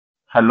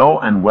Hello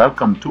and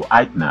welcome to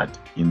ITENERT.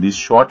 In this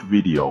short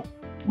video,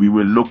 we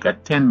will look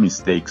at 10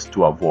 mistakes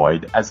to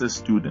avoid as a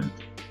student.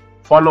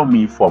 Follow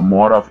me for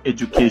more of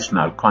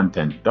educational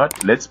content.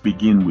 Let's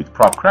begin with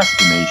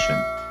procrastination.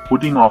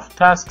 Putting off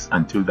tasks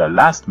until the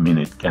last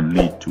minute can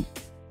lead to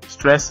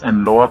stress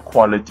and lower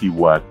quality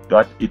work.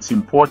 It's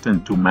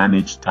important to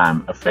manage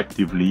time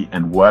effectively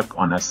and work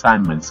on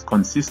assignments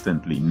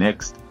consistently.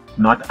 Next,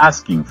 not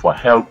asking for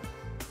help.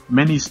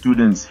 Many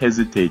students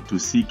hesitate to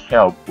seek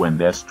help when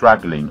they're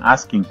struggling.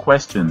 Asking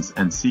questions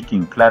and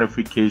seeking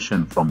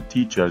clarification from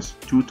teachers,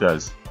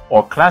 tutors,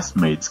 or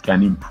classmates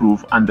can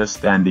improve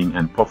understanding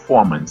and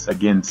performance.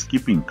 Again,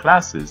 skipping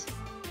classes.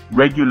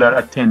 Regular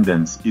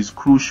attendance is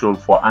crucial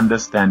for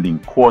understanding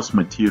course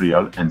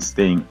material and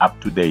staying up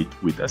to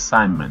date with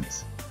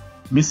assignments.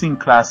 Missing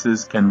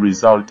classes can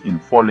result in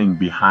falling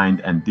behind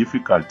and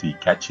difficulty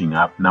catching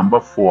up. Number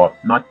 4,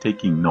 not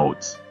taking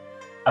notes.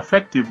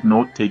 Effective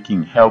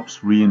note-taking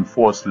helps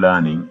reinforce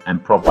learning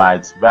and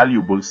provides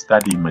valuable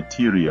study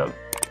material.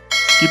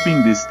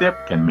 Skipping this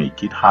step can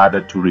make it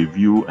harder to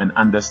review and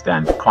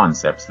understand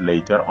concepts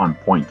later on.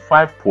 Point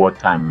 5, poor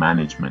time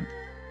management.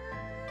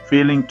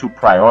 Failing to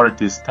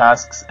prioritize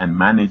tasks and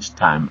manage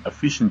time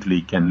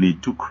efficiently can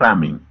lead to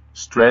cramming,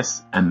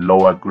 stress, and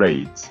lower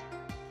grades.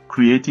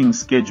 Creating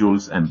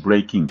schedules and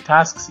breaking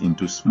tasks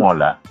into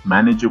smaller,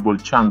 manageable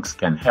chunks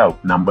can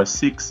help. Number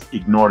 6,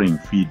 ignoring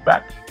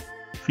feedback.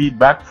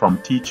 Feedback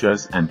from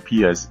teachers and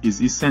peers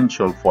is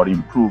essential for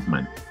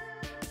improvement.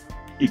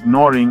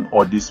 Ignoring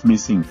or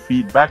dismissing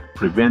feedback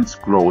prevents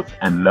growth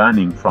and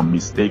learning from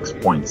mistakes.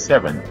 Point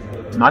 7,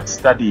 not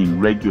studying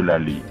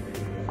regularly.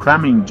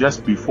 Cramming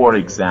just before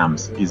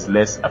exams is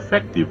less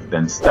effective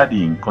than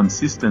studying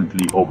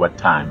consistently over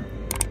time.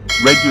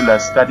 Regular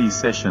study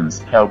sessions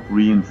help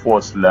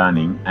reinforce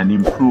learning and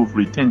improve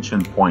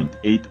retention. Point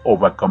 8,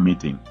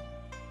 overcommitting.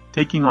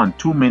 Taking on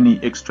too many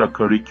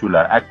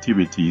extracurricular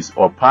activities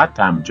or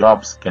part-time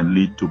jobs can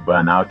lead to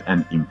burnout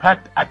and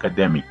impact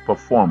academic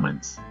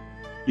performance.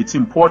 It's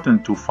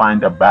important to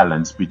find a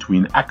balance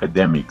between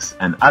academics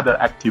and other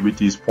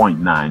activities.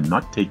 Point 9,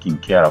 not taking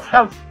care of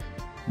health.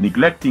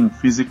 Neglecting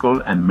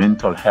physical and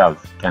mental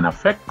health can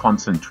affect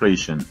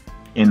concentration,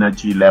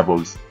 energy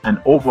levels,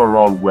 and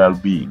overall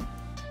well-being.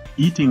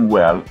 Eating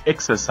well,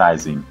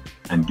 exercising,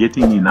 and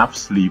getting enough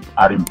sleep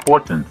are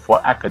important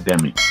for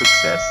academic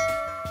success.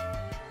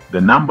 The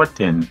number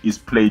 10 is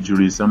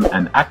plagiarism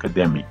and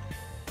academic.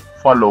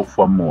 Follow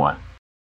for more.